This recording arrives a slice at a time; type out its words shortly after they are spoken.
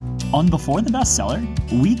On Before the Bestseller,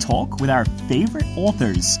 we talk with our favorite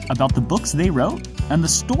authors about the books they wrote and the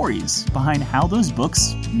stories behind how those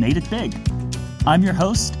books made it big. I'm your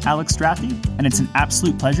host, Alex Straffi, and it's an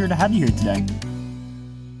absolute pleasure to have you here today.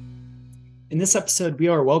 In this episode, we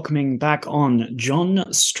are welcoming back on John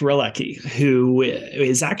Strelecky, who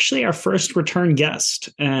is actually our first return guest,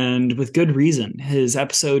 and with good reason. His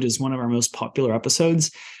episode is one of our most popular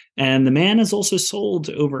episodes, and the man has also sold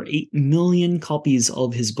over 8 million copies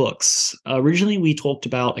of his books. Originally, we talked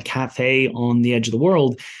about a cafe on the edge of the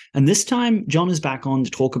world, and this time, John is back on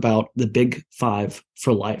to talk about the Big Five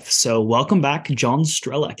for life. So welcome back, John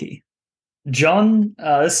Strelecky. John,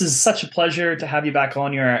 this is such a pleasure to have you back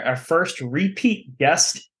on. You're our first repeat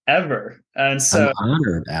guest ever. And so I'm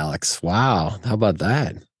honored, Alex. Wow. How about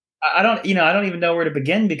that? I don't even know where to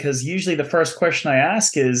begin, because usually the first question I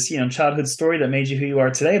ask is, childhood story that made you who you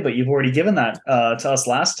are today, but you've already given that to us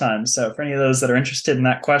last time. So for any of those that are interested in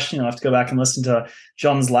that question, you'll have to go back and listen to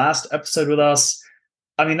John's last episode with us.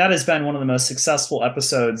 I mean, that has been one of the most successful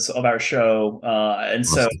episodes of our show. And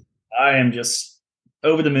so I am just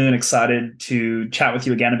over the moon excited to chat with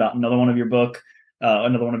you again about another one of your books,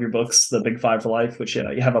 The Big Five for Life, which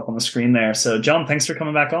you have up on the screen there. So John, thanks for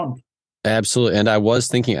coming back on. Absolutely. And I was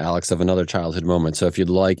thinking, Alex, of another childhood moment. So if you'd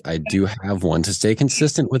like, I do have one to stay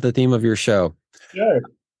consistent with the theme of your show. Sure.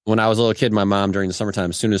 When I was a little kid, my mom, during the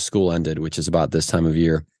summertime, as soon as school ended, which is about this time of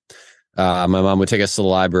year, my mom would take us to the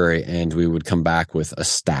library and we would come back with a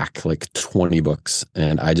stack, like 20 books.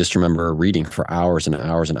 And I just remember reading for hours and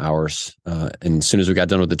hours and hours. And as soon as we got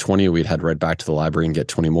done with the 20, we'd head right back to the library and get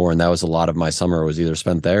 20 more. And that was a lot of my summer, was either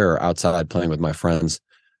spent there or outside playing with my friends.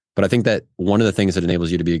 But I think that one of the things that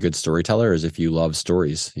enables you to be a good storyteller is if you love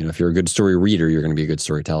stories. If you're a good story reader, you're going to be a good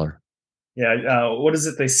storyteller. Yeah. What is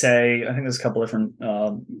it they say? I think there's a couple different,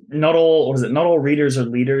 not all readers are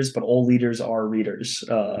leaders, but all leaders are readers.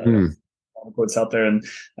 Quotes out there. And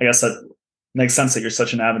I guess that makes sense that you're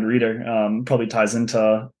such an avid reader. Probably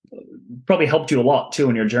helped you a lot too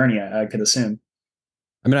in your journey, I could assume.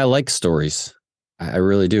 I mean, I like stories. I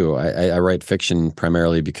really do. I write fiction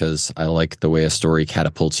primarily because I like the way a story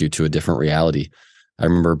catapults you to a different reality. I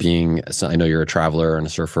remember I know you're a traveler and a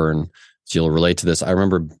surfer, and so you'll relate to this. I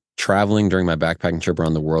remember traveling during my backpacking trip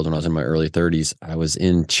around the world when I was in my early 30s. I was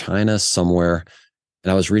in China somewhere,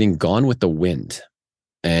 and I was reading Gone with the Wind.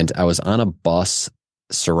 And I was on a bus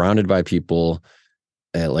surrounded by people,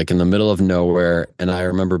 like in the middle of nowhere. And I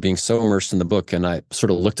remember being so immersed in the book, and I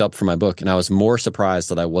sort of looked up from my book, and I was more surprised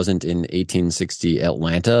that I wasn't in 1860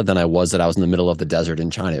 Atlanta than I was that I was in the middle of the desert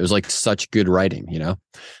in China. It was like such good writing,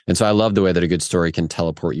 And so I love the way that a good story can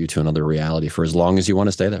teleport you to another reality for as long as you want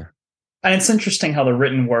to stay there. And it's interesting how the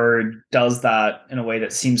written word does that in a way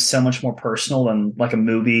that seems so much more personal than like a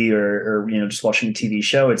movie or just watching a TV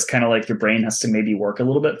show. It's kind of like your brain has to maybe work a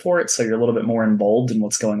little bit for it, so you're a little bit more involved in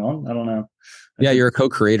what's going on. I don't know. Yeah, you're a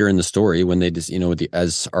co-creator in the story when they just,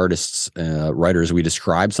 as artists, writers, we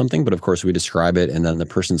describe something, but of course we describe it and then the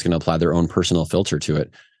person's going to apply their own personal filter to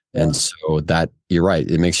it. Yeah. And so that, you're right,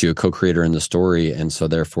 it makes you a co-creator in the story. And so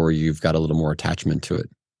therefore you've got a little more attachment to it.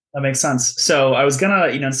 That makes sense. So I was gonna,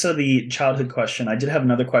 instead of the childhood question, I did have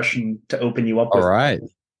another question to open you up with. All right.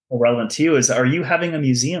 Relevant to you is, are you having a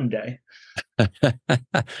museum day? I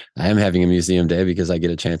am having a museum day because I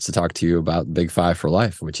get a chance to talk to you about Big Five for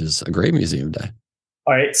Life, which is a great museum day.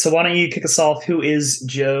 All right. So why don't you kick us off? Who is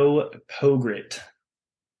Joe Pogrit?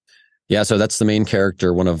 Yeah, so that's the main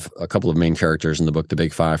character, one of a couple of main characters in the book, The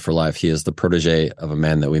Big Five for Life. He is the protege of a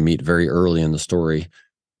man that we meet very early in the story,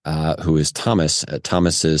 who is Thomas.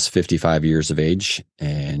 Thomas is 55 years of age,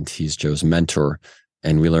 and he's Joe's mentor.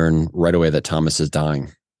 And we learn right away that Thomas is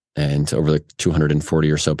dying. And over the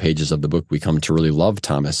 240 or so pages of the book, we come to really love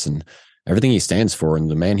Thomas and everything he stands for,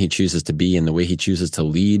 and the man he chooses to be, and the way he chooses to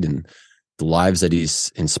lead, and the lives that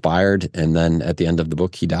he's inspired. And then at the end of the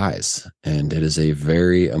book, he dies. And it is a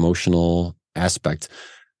very emotional aspect.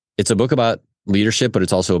 It's a book about leadership, but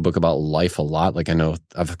it's also a book about life a lot. Like, I know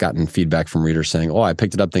I've gotten feedback from readers saying, I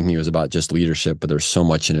picked it up thinking it was about just leadership, but there's so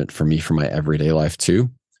much in it for me for my everyday life too.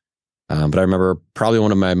 But I remember probably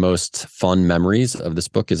one of my most fun memories of this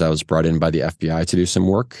book is I was brought in by the FBI to do some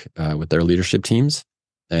work with their leadership teams.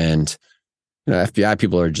 And FBI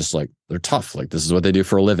people are just like, they're tough. Like, this is what they do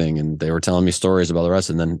for a living. And they were telling me stories about the rest.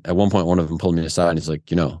 And then at one point, one of them pulled me aside and he's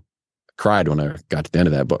like, cried when I got to the end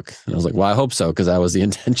of that book. And I was like, well, I hope so, because that was the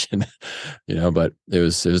intention, but it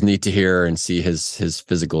was neat to hear and see his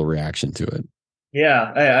physical reaction to it.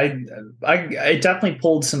 Yeah, I definitely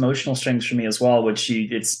pulled some emotional strings for me as well, which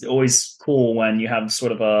it's always cool when you have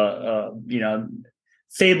sort of a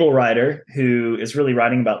fable writer who is really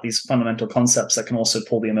writing about these fundamental concepts that can also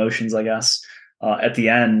pull the emotions, I guess. at the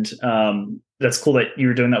end. That's cool that you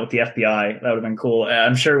were doing that with the FBI. That would have been cool.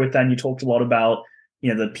 I'm sure with then you talked a lot about,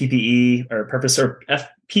 the PPE or purpose, or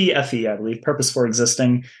PFE, I believe, purpose for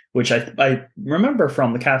existing, which I remember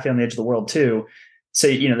from the Cafe on the Edge of the World too. So,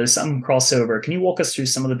 there's some crossover. Can you walk us through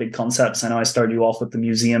some of the big concepts? I know I started you off with the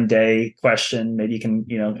museum day question. Maybe you can,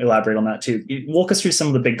 elaborate on that too. Walk us through some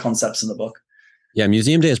of the big concepts in the book. Yeah,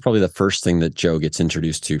 Museum Day is probably the first thing that Joe gets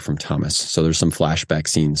introduced to from Thomas. So there's some flashback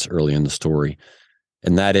scenes early in the story.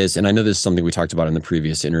 And that is, and I know this is something we talked about in the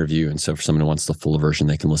previous interview. And so for someone who wants the full version,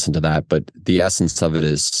 they can listen to that. But the essence of it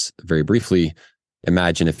is, very briefly,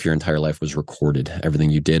 imagine if your entire life was recorded, everything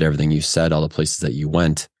you did, everything you said, all the places that you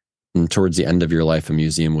went. And towards the end of your life, a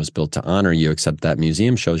museum was built to honor you, except that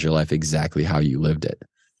museum shows your life exactly how you lived it.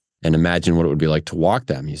 And imagine what it would be like to walk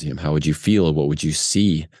that museum. How would you feel? What would you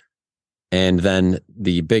see? And then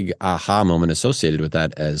the big aha moment associated with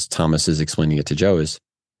that, as Thomas is explaining it to Joe, is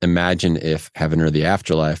imagine if heaven or the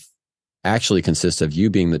afterlife actually consists of you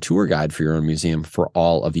being the tour guide for your own museum for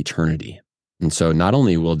all of eternity. And so not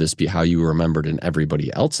only will this be how you are remembered in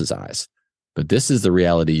everybody else's eyes, but this is the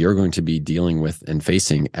reality you're going to be dealing with and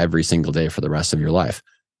facing every single day for the rest of your life.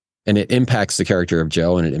 And it impacts the character of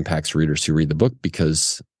Joe, and it impacts readers who read the book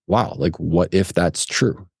because, wow, like what if that's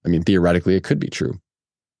true? I mean, theoretically, it could be true.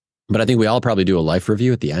 But I think we all probably do a life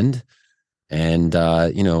review at the end. And,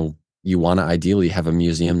 you want to ideally have a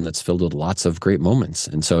museum that's filled with lots of great moments.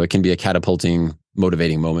 And so it can be a catapulting,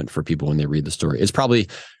 motivating moment for people when they read the story. It's probably,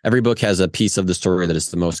 every book has a piece of the story that is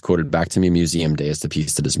the most quoted back to me. Museum Day is the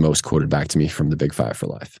piece that is most quoted back to me from the Big Five for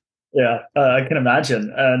Life. Yeah, I can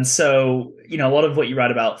imagine. And so, a lot of what you write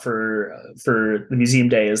about for the Museum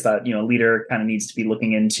Day is that, a leader kind of needs to be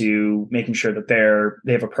looking into making sure that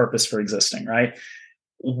they have a purpose for existing, right?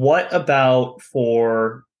 What about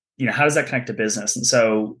for, how does that connect to business? And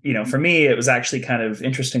so, for me, it was actually kind of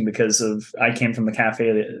interesting because I came from the Cafe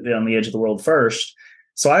on the Edge of the World first.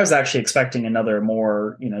 So I was actually expecting another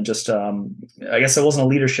more, just, I guess it wasn't a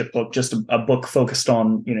leadership book, just a book focused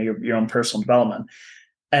on, your own personal development.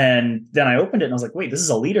 And then I opened it and I was like, wait, this is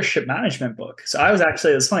a leadership management book. So it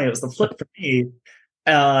was funny. It was the flip for me.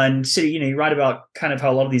 And so, you write about kind of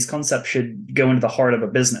how a lot of these concepts should go into the heart of a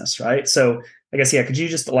business, right? So I guess, could you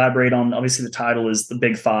just elaborate on, obviously the title is The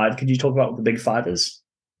Big Five. Could you talk about what the Big Five is?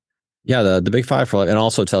 Yeah, the Big Five for Life. And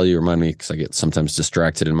also remind me, because I get sometimes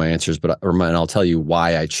distracted in my answers, but I'll tell you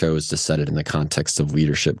why I chose to set it in the context of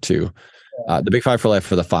leadership too. The Big Five for Life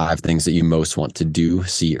are the 5 things that you most want to do,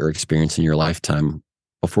 see, or experience in your lifetime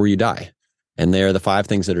before you die. And they are the 5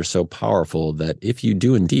 things that are so powerful that if you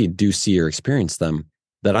do indeed see or experience them,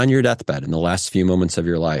 that on your deathbed in the last few moments of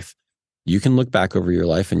your life, you can look back over your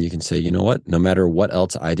life and you can say, you know what, no matter what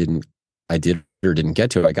else I did or didn't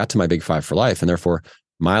get to, I got to my Big Five for Life. And therefore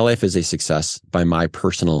my life is a success by my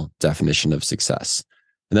personal definition of success.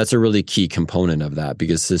 And that's a really key component of that,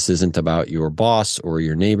 because this isn't about your boss or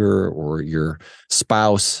your neighbor or your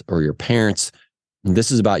spouse or your parents.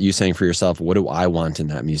 This is about you saying for yourself, what do I want in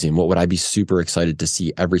that museum? What would I be super excited to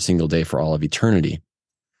see every single day for all of eternity?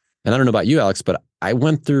 And I don't know about you, Alex, but I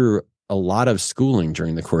went through a lot of schooling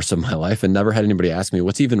during the course of my life and never had anybody ask me,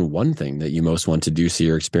 what's even one thing that you most want to do,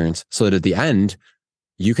 see, or experience? So that at the end,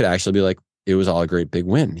 you could actually be like, it was all a great big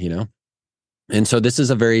win, And so this is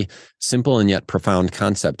a very simple and yet profound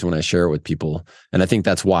concept when I share it with people. And I think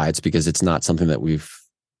that's why. It's because it's not something that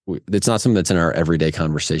it's not something that's in our everyday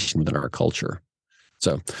conversation within our culture.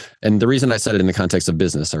 So, and the reason I said it in the context of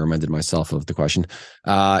business, I reminded myself of the question,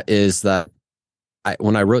 is that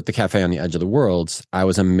when I wrote The Cafe on the Edge of the World, I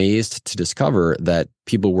was amazed to discover that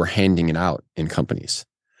people were handing it out in companies.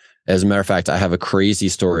 As a matter of fact, I have a crazy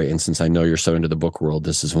story. And since I know you're so into the book world,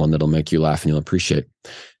 this is one that'll make you laugh and you'll appreciate.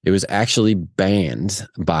 It was actually banned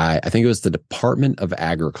by, I think it was the Department of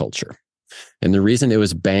Agriculture. And the reason it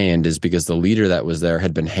was banned is because the leader that was there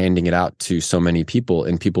had been handing it out to so many people,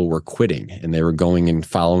 and people were quitting and they were going and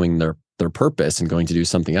following their purpose and going to do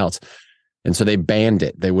something else. And so they banned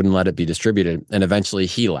it. They wouldn't let it be distributed. And eventually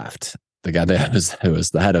he left, the guy that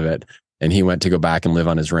was the head of it. And he went to go back and live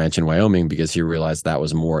on his ranch in Wyoming because he realized that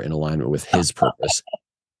was more in alignment with his purpose.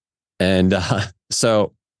 And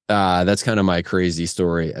so that's kind of my crazy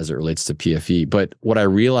story as it relates to PFE. But what I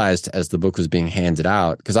realized as the book was being handed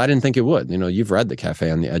out, because I didn't think it would, you've read The Cafe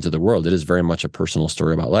on the Edge of the World. It is very much a personal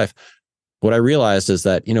story about life. What I realized is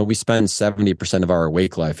that, we spend 70% of our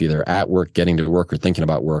awake life either at work, getting to work, or thinking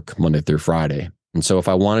about work Monday through Friday. And so if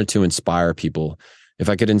I wanted to inspire people, if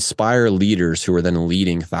I could inspire leaders who are then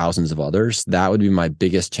leading thousands of others, that would be my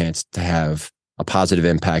biggest chance to have a positive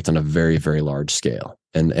impact on a very, very large scale.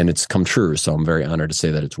 And it's come true. So I'm very honored to say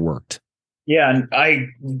that it's worked. Yeah, and I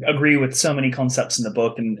agree with so many concepts in the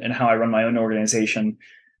book and how I run my own organization.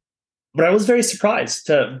 But I was very surprised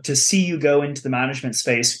to see you go into the management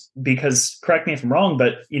space because, correct me if I'm wrong,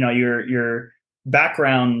 but your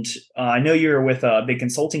background. I know you were with a big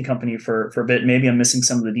consulting company for a bit. Maybe I'm missing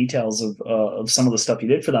some of the details of some of the stuff you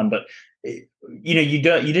did for them, but you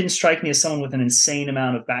didn't strike me as someone with an insane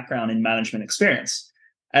amount of background in management experience.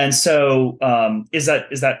 And so, is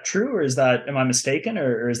that true, or am I mistaken,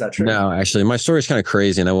 or is that true? No, actually, my story is kind of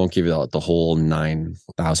crazy, and I won't give you the whole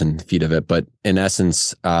 9,000 feet of it. But in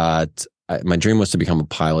essence, my dream was to become a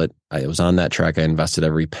pilot. I was on that track. I invested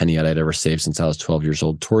every penny I'd ever saved since I was 12 years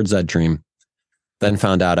old towards that dream. Then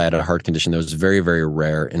found out I had a heart condition that was very, very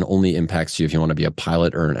rare and only impacts you if you want to be a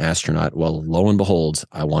pilot or an astronaut. Well, lo and behold,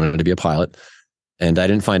 I wanted to be a pilot. And I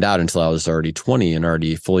didn't find out until I was already 20 and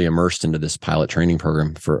already fully immersed into this pilot training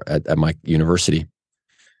program at my university.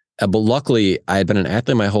 But luckily, I had been an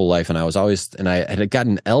athlete my whole life, and I had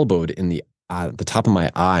gotten elbowed in the top of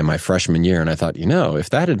my eye my freshman year. And I thought,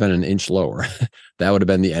 if that had been an inch lower, that would have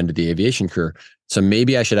been the end of the aviation career. So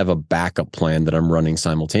maybe I should have a backup plan that I'm running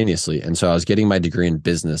simultaneously. And so I was getting my degree in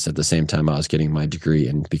business at the same time I was getting my degree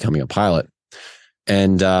in becoming a pilot.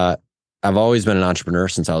 And I've always been an entrepreneur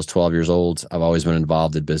since I was 12 years old. I've always been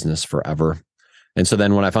involved in business forever. And so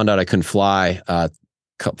then when I found out I couldn't fly,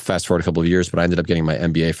 fast forward a couple of years, but I ended up getting my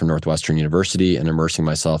MBA from Northwestern University and immersing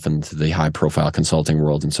myself into the high profile consulting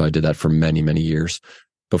world. And so I did that for many, many years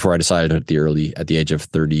before I decided at the age of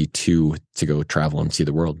 32 to go travel and see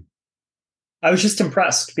the world. I was just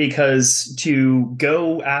impressed because to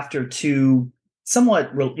go after two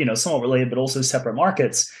somewhat related, but also separate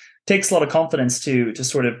markets takes a lot of confidence to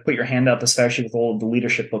sort of put your hand up, especially with all of the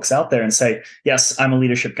leadership books out there, and say, yes, I'm a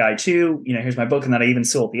leadership guy too. Here's my book. And that I even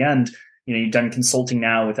saw at the end, you've done consulting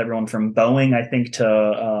now with everyone from Boeing, I think,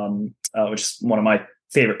 to which is one of my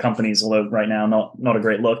favorite companies, although right now not a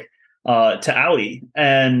great look, to Audi.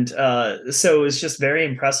 And so it's just very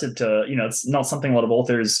impressive to, it's not something a lot of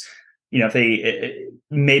authors,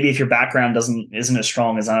 if your background isn't as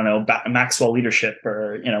strong as, I don't know, Maxwell Leadership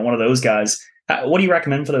or, one of those guys. What do you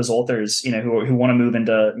recommend for those authors, who want to move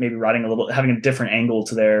into maybe writing having a different angle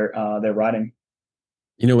to their writing?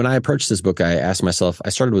 When I approached this book, I asked myself, I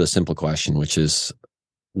started with a simple question, which is,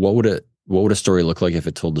 what would a story look like if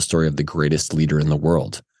it told the story of the greatest leader in the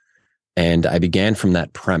world? And I began from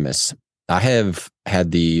that premise. I have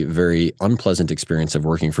had the very unpleasant experience of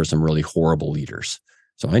working for some really horrible leaders.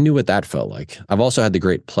 So I knew what that felt like. I've also had the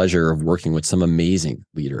great pleasure of working with some amazing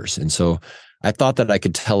leaders. And so I thought that I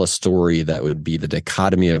could tell a story that would be the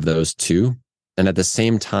dichotomy of those two. And at the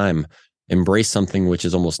same time, embrace something which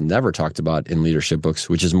is almost never talked about in leadership books,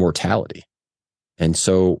 which is mortality. And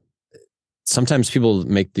so sometimes people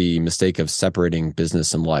make the mistake of separating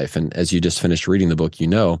business and life. And as you just finished reading the book,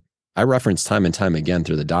 I reference time and time again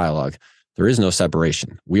through the dialogue, there is no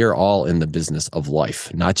separation. We are all in the business of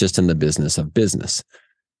life, not just in the business of business.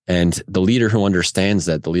 And the leader who understands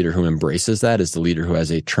that, the leader who embraces that, is the leader who has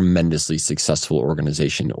a tremendously successful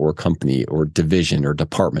organization or company or division or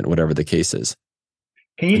department, whatever the case is.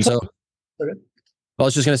 Can you I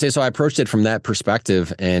was just going to say, so I approached it from that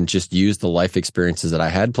perspective and just used the life experiences that I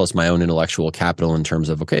had, plus my own intellectual capital in terms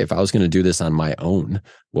of, okay, if I was going to do this on my own,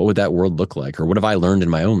 what would that world look like? Or what have I learned in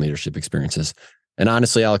my own leadership experiences? And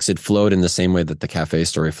honestly, Alex, it flowed in the same way that the cafe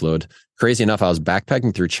story flowed. Crazy enough, I was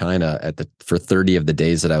backpacking through China for 30 of the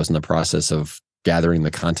days that I was in the process of gathering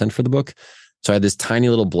the content for the book. So I had this tiny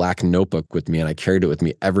little black notebook with me, and I carried it with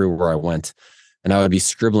me everywhere I went. And I would be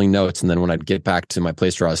scribbling notes. And then when I'd get back to my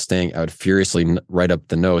place where I was staying, I would furiously write up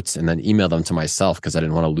the notes and then email them to myself because I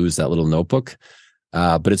didn't want to lose that little notebook.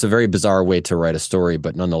 But it's a very bizarre way to write a story,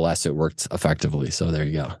 but nonetheless, it worked effectively. So there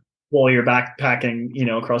you go. While you're backpacking,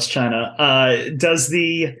 across China,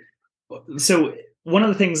 so one of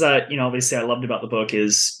the things that, obviously I loved about the book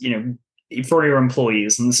is, for your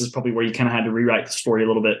employees, and this is probably where you kind of had to rewrite the story a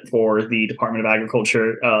little bit for the Department of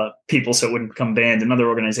Agriculture people, so it wouldn't become banned in other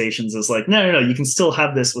organizations, is like, no, you can still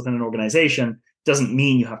have this within an organization. Doesn't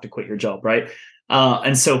mean you have to quit your job, right?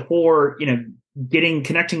 And so for,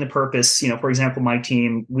 connecting the purpose, for example, my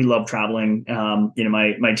team, we love traveling.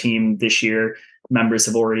 My team this year, members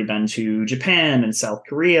have already been to Japan and South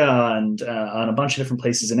Korea and a bunch of different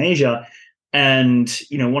places in Asia. And,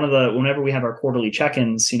 whenever we have our quarterly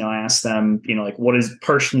check-ins, I ask them, what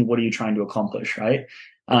are you trying to accomplish? Right.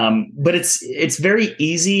 But it's very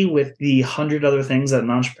easy with the 100 other things that an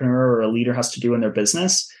entrepreneur or a leader has to do in their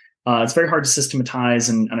business It's very hard to systematize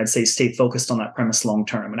and I'd say stay focused on that premise long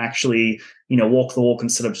term and actually, walk the walk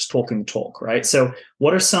instead of just talking the talk, right? So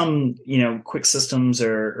what are some, quick systems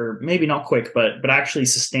or maybe not quick, but actually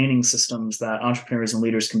sustaining systems that entrepreneurs and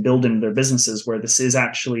leaders can build into their businesses where this is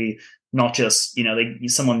actually not just,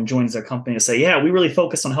 someone joins their company to say, yeah, we really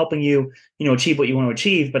focus on helping you, achieve what you want to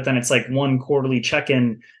achieve. But then it's like one quarterly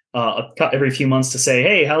check-in every few months to say,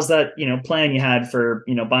 hey, how's that, plan you had for,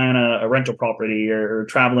 buying a rental property or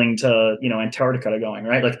traveling to, Antarctica going,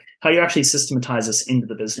 right? Like how do you actually systematize this into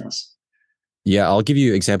the business? Yeah, I'll give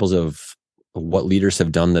you examples of what leaders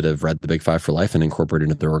have done that have read the Big Five for Life and incorporated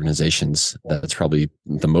into their organizations. That's probably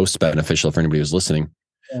the most beneficial for anybody who's listening.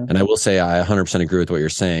 Yeah. And I will say, I 100% agree with what you're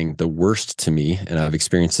saying. The worst to me, and I've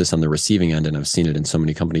experienced this on the receiving end, and I've seen it in so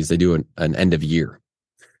many companies, they do an end of year.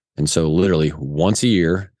 And so literally once a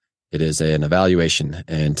year, it is an evaluation.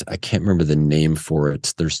 And I can't remember the name for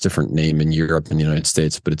it. There's different name in Europe and the United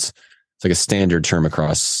States, but it's like a standard term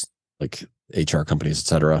across like HR companies, et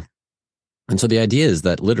cetera. And so the idea is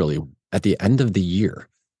that literally at the end of the year,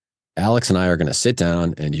 Alex and I are going to sit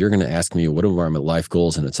down and you're going to ask me what are my life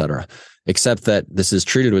goals and et cetera. Except that this is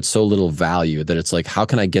treated with so little value that it's like, how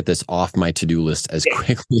can I get this off my to-do list as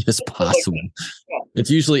quickly as possible?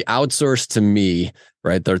 It's usually outsourced to me,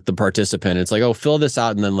 right? The participant. It's like, oh, fill this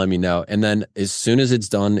out and then let me know. And then as soon as it's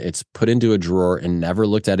done, it's put into a drawer and never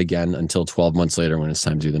looked at again until 12 months later when it's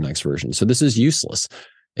time to do the next version. So this is useless.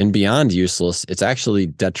 And beyond useless, it's actually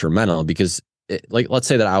detrimental because let's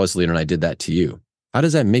say that I was the leader and I did that to you. How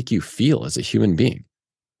does that make you feel as a human being?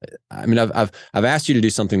 I mean, I've asked you to do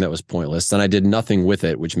something that was pointless and I did nothing with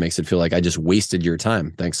it, which makes it feel like I just wasted your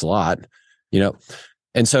time. Thanks a lot.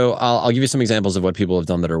 And so I'll give you some examples of what people have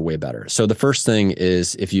done that are way better. So the first thing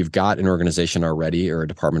is if you've got an organization already or a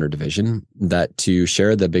department or division, that to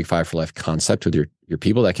share the Big Five for Life concept with your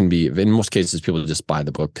people, that can be, in most cases, people just buy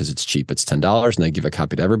the book because it's cheap. It's $10 and they give a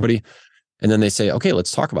copy to everybody. And then they say, okay,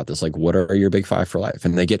 let's talk about this. Like, what are your Big Five for Life?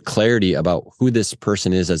 And they get clarity about who this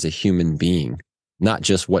person is as a human being, not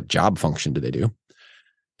just what job function do they do.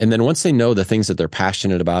 And then once they know the things that they're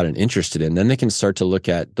passionate about and interested in, then they can start to look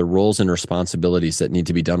at the roles and responsibilities that need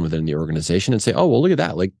to be done within the organization and say, oh, well, look at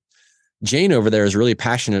that. Like Jane over there is really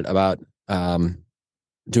passionate about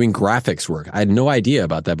doing graphics work. I had no idea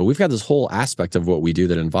about that, but we've got this whole aspect of what we do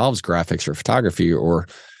that involves graphics or photography or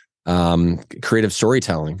creative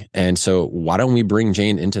storytelling. And so why don't we bring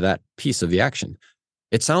Jane into that piece of the action?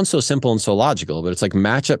 It sounds so simple and so logical, but it's like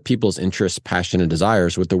match up people's interests, passion, and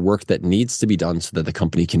desires with the work that needs to be done so that the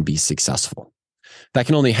company can be successful. That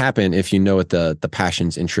can only happen if you know what the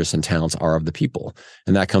passions, interests, and talents are of the people.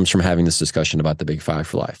 And that comes from having this discussion about the Big Five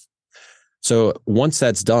for Life. So once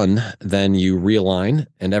that's done, then you realign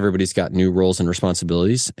and everybody's got new roles and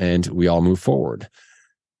responsibilities and we all move forward.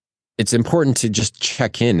 It's important to just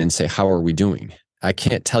check in and say, how are we doing? I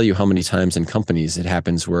can't tell you how many times in companies it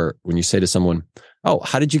happens where when you say to someone, oh,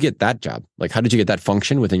 how did you get that job? Like, how did you get that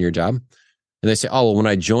function within your job? And they say, oh, well, when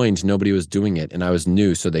I joined, nobody was doing it and I was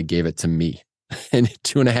new, so they gave it to me. And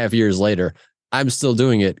 2.5 years later, I'm still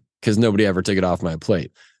doing it because nobody ever took it off my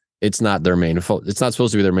plate. It's not their main, it's not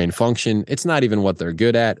supposed to be their main function. It's not even what they're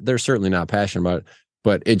good at. They're certainly not passionate about it,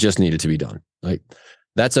 but it just needed to be done. Like,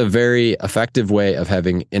 that's a very effective way of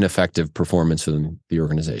having ineffective performance within the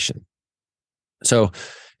organization. So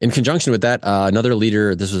in conjunction with that, another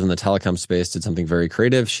leader, this was in the telecom space, did something very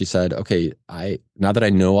creative. She said, okay, now that I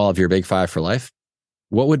know all of your Big Five for Life,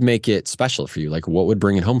 what would make it special for you? Like, what would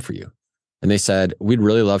bring it home for you? And they said, we'd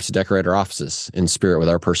really love to decorate our offices in spirit with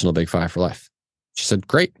our personal Big Five for Life. She said,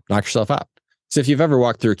 great, knock yourself out. So if you've ever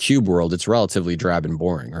walked through Cube World, it's relatively drab and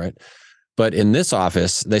boring, right? But in this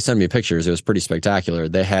office, they sent me pictures. It was pretty spectacular.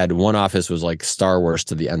 They had one office was like Star Wars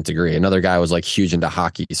to the nth degree. Another guy was like huge into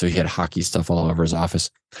hockey. So he had hockey stuff all over his office.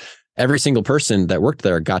 Every single person that worked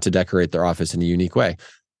there got to decorate their office in a unique way.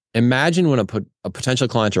 Imagine when a potential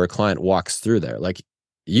client or a client walks through there, like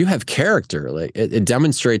you have character. Like it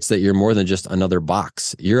demonstrates that you're more than just another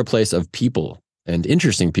box. You're a place of people and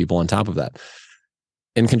interesting people on top of that.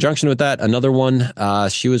 In conjunction with that, another one,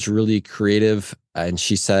 she was really creative. And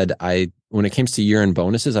she said, when it comes to year-end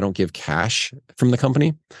bonuses, I don't give cash from the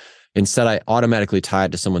company. Instead, I automatically tie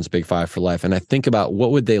it to someone's Big Five for Life. And I think about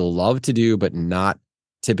what would they love to do, but not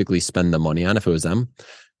typically spend the money on if it was them.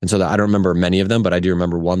 And so I don't remember many of them, but I do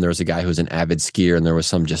remember one. There was a guy who was an avid skier and there was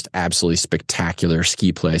some just absolutely spectacular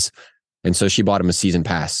ski place. And so she bought him a season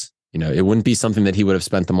pass. It wouldn't be something that he would have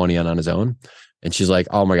spent the money on his own. And she's like,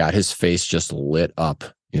 oh my God, his face just lit up,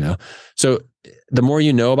 So the more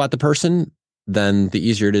you know about the person, then the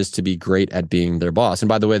easier it is to be great at being their boss. And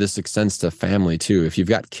by the way, this extends to family too. If you've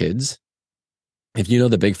got kids, if you know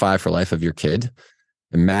the Big Five for Life of your kid,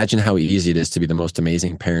 Imagine how easy it is to be the most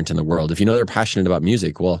amazing parent in the world. If you know they're passionate about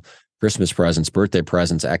music, well, Christmas presents, birthday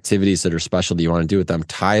presents, activities that are special that you want to do with them,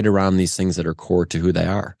 tie it around these things that are core to who they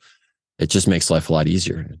are. It just makes life a lot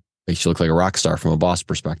easier. It makes you look like a rock star from a boss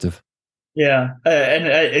perspective. Yeah, and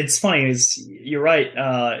it's funny is you're right.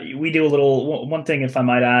 We do a little one thing, if I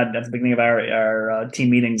might add, at the beginning of our team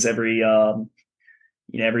meetings every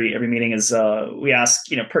every meeting is we ask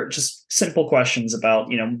just simple questions about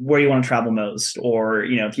where you want to travel most, or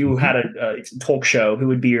if you had a talk show, who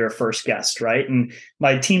would be your first guest, right? And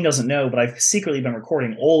my team doesn't know, but I've secretly been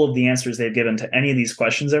recording all of the answers they've given to any of these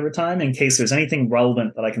questions over time, in case there's anything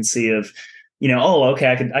relevant that I can see of oh,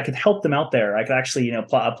 okay, I could help them out there. I could actually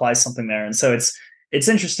apply something there. And so it's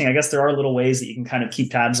interesting. I guess there are little ways that you can kind of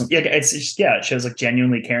keep tabs on. Yeah, it's just, yeah, it shows like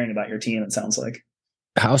genuinely caring about your team, it sounds like.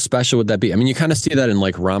 How special would that be? I mean, you kind of see that in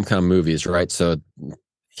like rom-com movies, right? So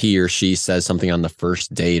he or she says something on the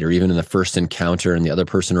first date or even in the first encounter, and the other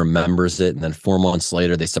person remembers it. And then 4 months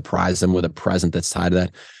later, they surprise them with a present that's tied to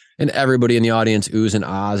that. And everybody in the audience oohs and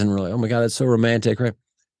ahs, and we're like, oh my God, that's so romantic, right?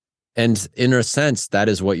 And in a sense, that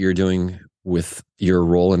is what you're doing with your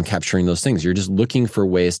role in capturing those things. You're just looking for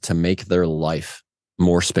ways to make their life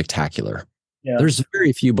more spectacular. Yeah. There's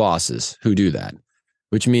very few bosses who do that,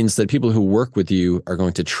 which means that people who work with you are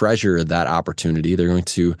going to treasure that opportunity. They're going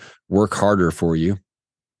to work harder for you.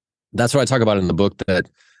 That's what I talk about in the book, that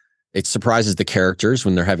it surprises the characters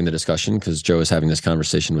when they're having the discussion, because Joe is having this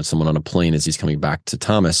conversation with someone on a plane as he's coming back to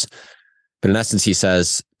Thomas. But in essence, he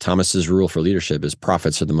says Thomas's rule for leadership is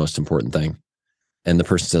profits are the most important thing. And the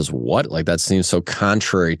person says, what? Like, that seems so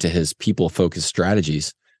contrary to his people-focused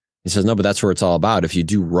strategies. He says, no, but that's where it's all about. If you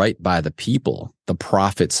do right by the people, the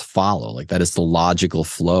profits follow. Like, that is the logical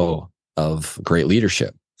flow of great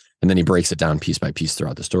leadership. And then he breaks it down piece by piece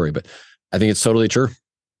throughout the story. But I think it's totally true.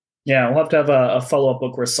 Yeah, we'll have to have a follow-up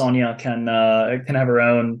book where Sonia can have her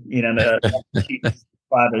own,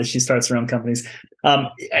 as she starts her own companies.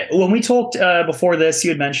 When we talked before this,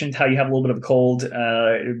 you had mentioned how you have a little bit of a cold,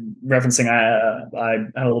 referencing I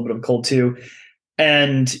had a little bit of a cold too.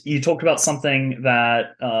 And you talked about something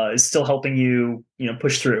that is still helping you,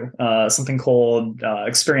 push through, something called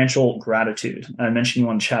experiential gratitude. I mentioned you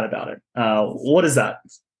want to chat about it. What is that?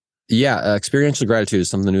 Yeah, experiential gratitude is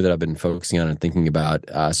something new that I've been focusing on and thinking about.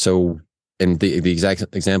 So, and the exact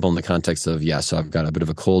example in the context of, so I've got a bit of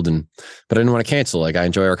a cold, but I didn't want to cancel. Like, I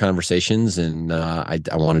enjoy our conversations, and I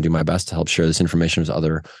want to do my best to help share this information with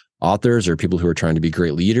other authors or people who are trying to be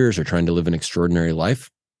great leaders or trying to live an extraordinary life.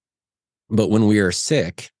 But when we are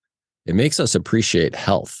sick, it makes us appreciate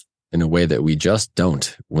health in a way that we just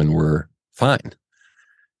don't when we're fine.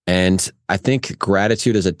 And I think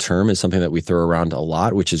gratitude as a term is something that we throw around a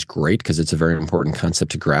lot, which is great because it's a very important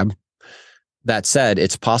concept to grab. That said,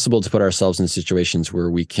 it's possible to put ourselves in situations where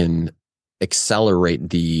we can accelerate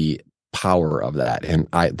the power of that. And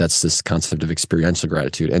that's this concept of experiential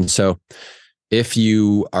gratitude. And so if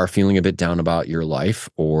you are feeling a bit down about your life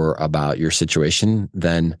or about your situation,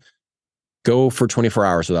 then go for 24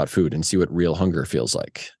 hours without food and see what real hunger feels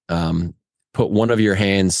like. Put one of your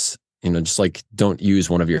hands, just like, don't use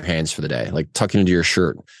one of your hands for the day, like tuck it into your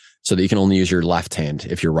shirt so that you can only use your left hand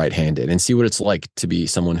if you're right-handed, and see what it's like to be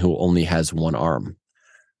someone who only has one arm.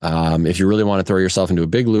 If you really want to throw yourself into a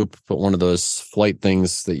big loop, put one of those flight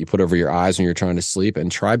things that you put over your eyes when you're trying to sleep,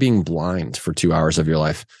 and try being blind for 2 hours of your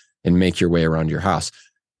life and make your way around your house.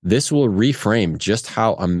 This will reframe just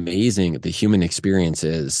how amazing the human experience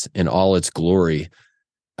is in all its glory.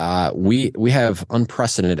 We have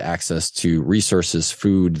unprecedented access to resources,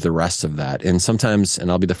 food, the rest of that. And sometimes,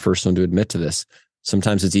 and I'll be the first one to admit to this,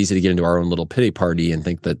 sometimes it's easy to get into our own little pity party and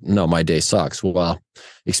think that, no, my day sucks. Well,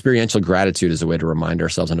 experiential gratitude is a way to remind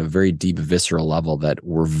ourselves on a very deep, visceral level that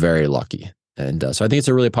we're very lucky. And so I think it's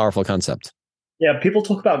a really powerful concept. Yeah, people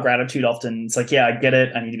talk about gratitude often. It's like, yeah, I get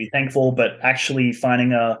it. I need to be thankful, but actually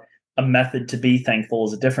finding a method to be thankful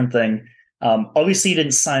is a different thing. Obviously, you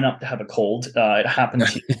didn't sign up to have a cold. It happened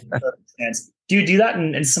to you. Do you do that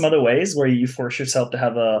in some other ways where you force yourself to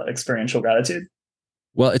have a experiential gratitude?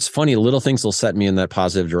 Well, it's funny. Little things will set me in that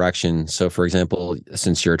positive direction. So, for example,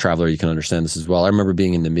 since you're a traveler, you can understand this as well. I remember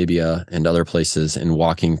being in Namibia and other places and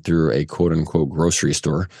walking through a quote unquote grocery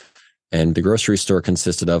store. And the grocery store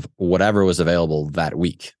consisted of whatever was available that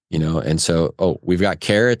week, And so, we've got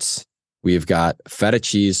carrots. We've got feta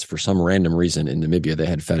cheese. For some random reason in Namibia, they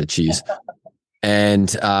had feta cheese.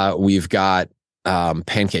 And we've got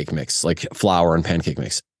pancake mix, like flour and pancake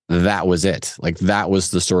mix. That was it. Like, that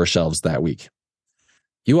was the store shelves that week.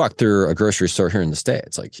 You walk through a grocery store here in the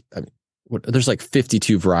States, there's like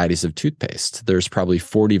 52 varieties of toothpaste. There's probably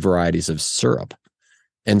 40 varieties of syrup.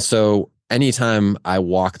 And so anytime I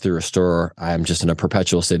walk through a store, I'm just in a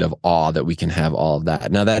perpetual state of awe that we can have all of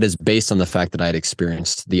that. Now, that is based on the fact that I had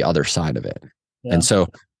experienced the other side of it. Yeah. And so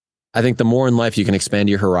I think the more in life you can expand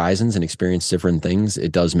your horizons and experience different things,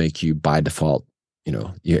 it does make you by default,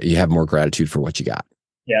 you have more gratitude for what you got.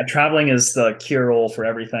 Yeah, traveling is the cure-all for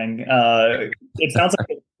everything. It sounds like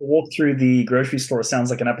a walk through the grocery store sounds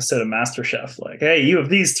like an episode of MasterChef. Like, hey, you have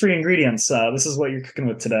these 3 ingredients. This is what you're cooking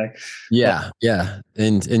with today. Yeah,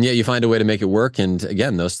 and yet you find a way to make it work. And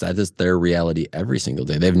again, that is their reality every single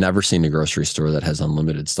day. They've never seen a grocery store that has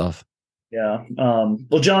unlimited stuff. Yeah.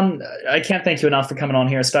 Well, John, I can't thank you enough for coming on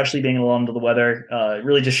here, especially being a little under the weather. It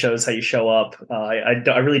really just shows how you show up.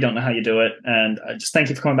 I really don't know how you do it. And I just thank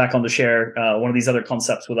you for coming back on to share one of these other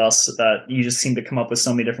concepts with us that you just seem to come up with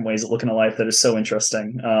so many different ways of looking at life that is so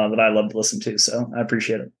interesting that I love to listen to. So I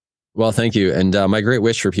appreciate it. Well, thank you. And my great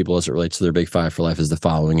wish for people as it relates to their big 5 for life is the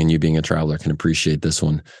following, and you being a traveler can appreciate this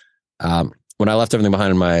one. When I left everything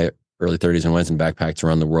behind in my early 30s and went and backpacked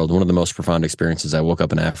around the world, one of the most profound experiences, I woke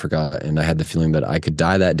up in Africa and I had the feeling that I could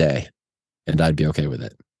die that day and I'd be okay with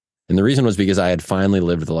it. And the reason was because I had finally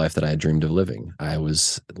lived the life that I had dreamed of living. I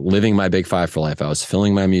was living my big 5 for life. I was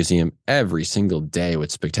filling my museum every single day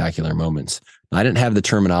with spectacular moments. I didn't have the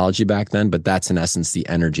terminology back then, but that's in essence the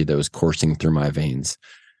energy that was coursing through my veins.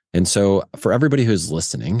 And so for everybody who's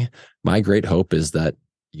listening, my great hope is that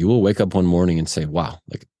you will wake up one morning and say, wow,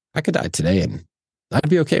 like I could die today and I'd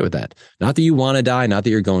be okay with that. Not that you want to die, not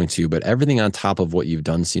that you're going to, but everything on top of what you've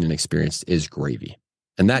done, seen, and experienced is gravy.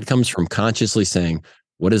 And that comes from consciously saying,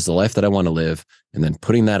 what is the life that I want to live? And then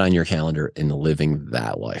putting that on your calendar and living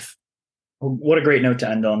that life. What a great note to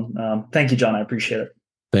end on. Thank you, John. I appreciate it.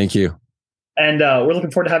 Thank you. And we're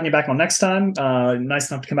looking forward to having you back on next time.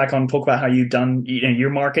 Nice enough to come back on and talk about how you've done your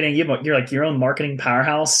marketing. You're like your own marketing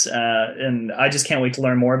powerhouse. And I just can't wait to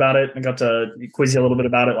learn more about it. I got to quiz you a little bit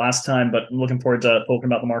about it last time, but I'm looking forward to talking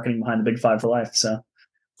about the marketing behind the big 5 for life. So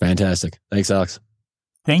fantastic. Thanks, Alex.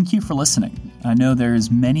 Thank you for listening. I know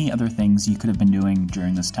there's many other things you could have been doing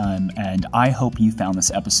during this time, and I hope you found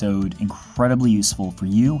this episode incredibly useful for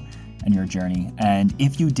you and your journey. And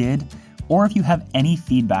if you did, or if you have any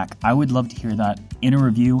feedback, I would love to hear that in a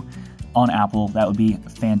review on Apple. That would be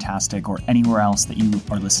fantastic, or anywhere else that you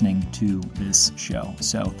are listening to this show.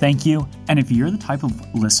 So thank you. And if you're the type of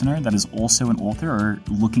listener that is also an author or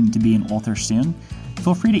looking to be an author soon,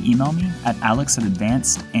 feel free to email me at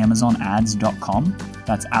alex@advancedamazonads.com.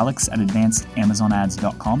 That's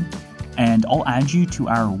alex@advancedamazonads.com. And I'll add you to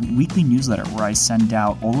our weekly newsletter where I send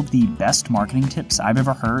out all of the best marketing tips I've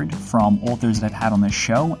ever heard from authors that I've had on this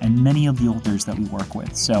show and many of the authors that we work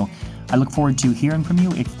with. So I look forward to hearing from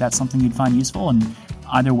you if that's something you'd find useful. And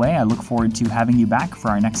either way, I look forward to having you back for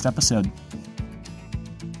our next episode.